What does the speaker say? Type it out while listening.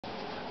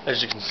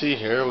As you can see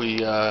here, we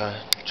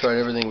tried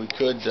everything we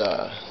could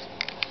to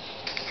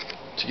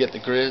get the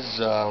Grizz.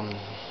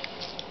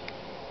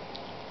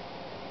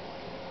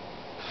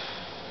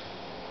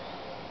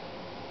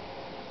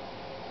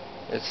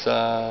 It's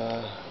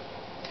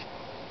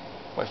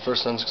my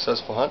first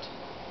unsuccessful hunt,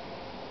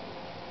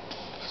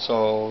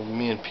 so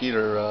me and Pete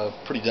are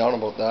pretty down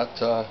about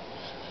that.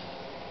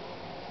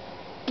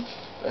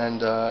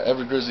 And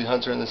every grizzly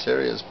hunter in this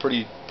area is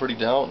pretty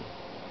down.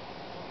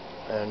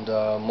 And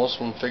most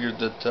of them figured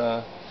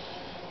that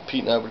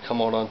Pete and I would come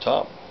out on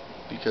top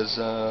because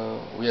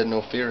we had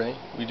no fear, eh?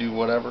 We do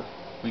whatever,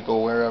 we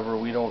go wherever,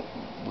 we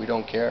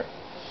don't care.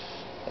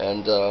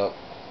 And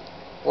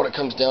what it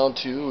comes down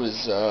to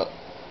is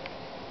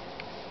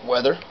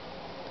weather,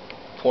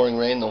 pouring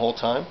rain the whole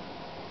time.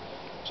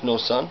 There's no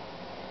sun.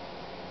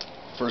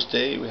 First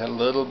day we had a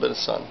little bit of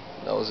sun,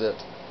 that was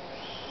it.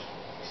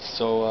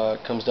 So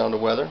it comes down to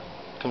weather,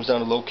 it comes down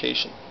to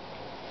location.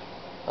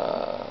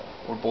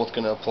 We're both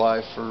going to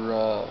apply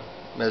for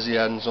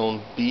Mesiadin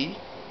Zone B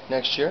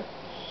next year.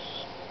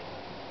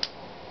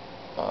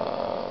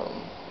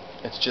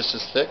 It's just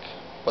as thick,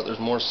 but there's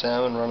more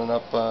salmon running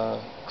up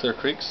Clear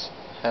Creeks,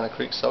 Hannah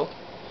Creek South.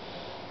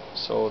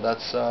 So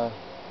that's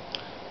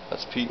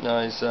Pete and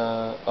I's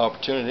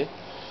opportunity.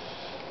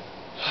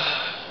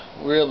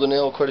 We were able to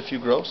nail quite a few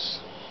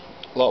gross,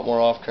 a lot more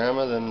off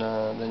camera than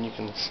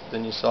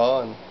you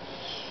saw, and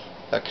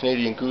that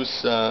Canadian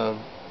goose.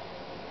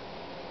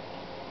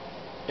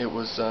 It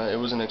was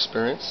an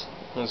experience.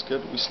 It was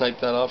good. We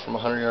sniped that off from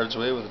 100 yards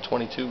away with a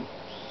 22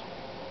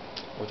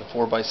 with a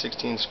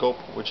 4x16 scope,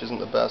 which isn't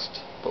the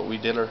best, but we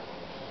did her.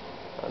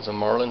 It was a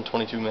Marlin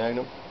 22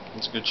 Magnum.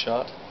 It's a good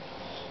shot.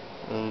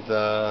 And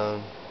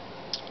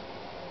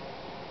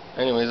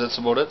anyways, that's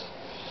about it.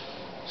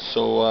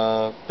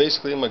 So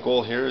basically my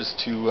goal here is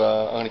to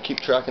I'm going to keep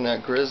tracking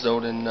that Grizz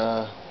out in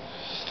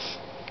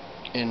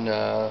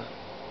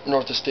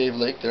north of Stave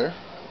Lake there,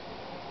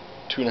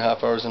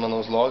 2.5 hours in on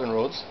those logging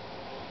roads.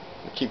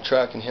 Keep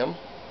tracking him.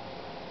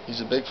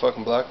 He's a big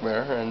fucking black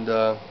bear, and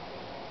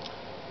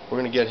we're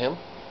gonna get him,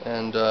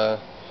 and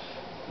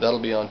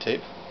that'll be on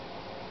tape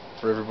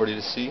for everybody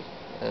to see.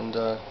 And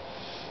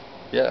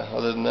yeah,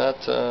 other than that,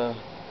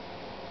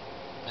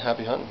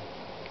 happy hunting.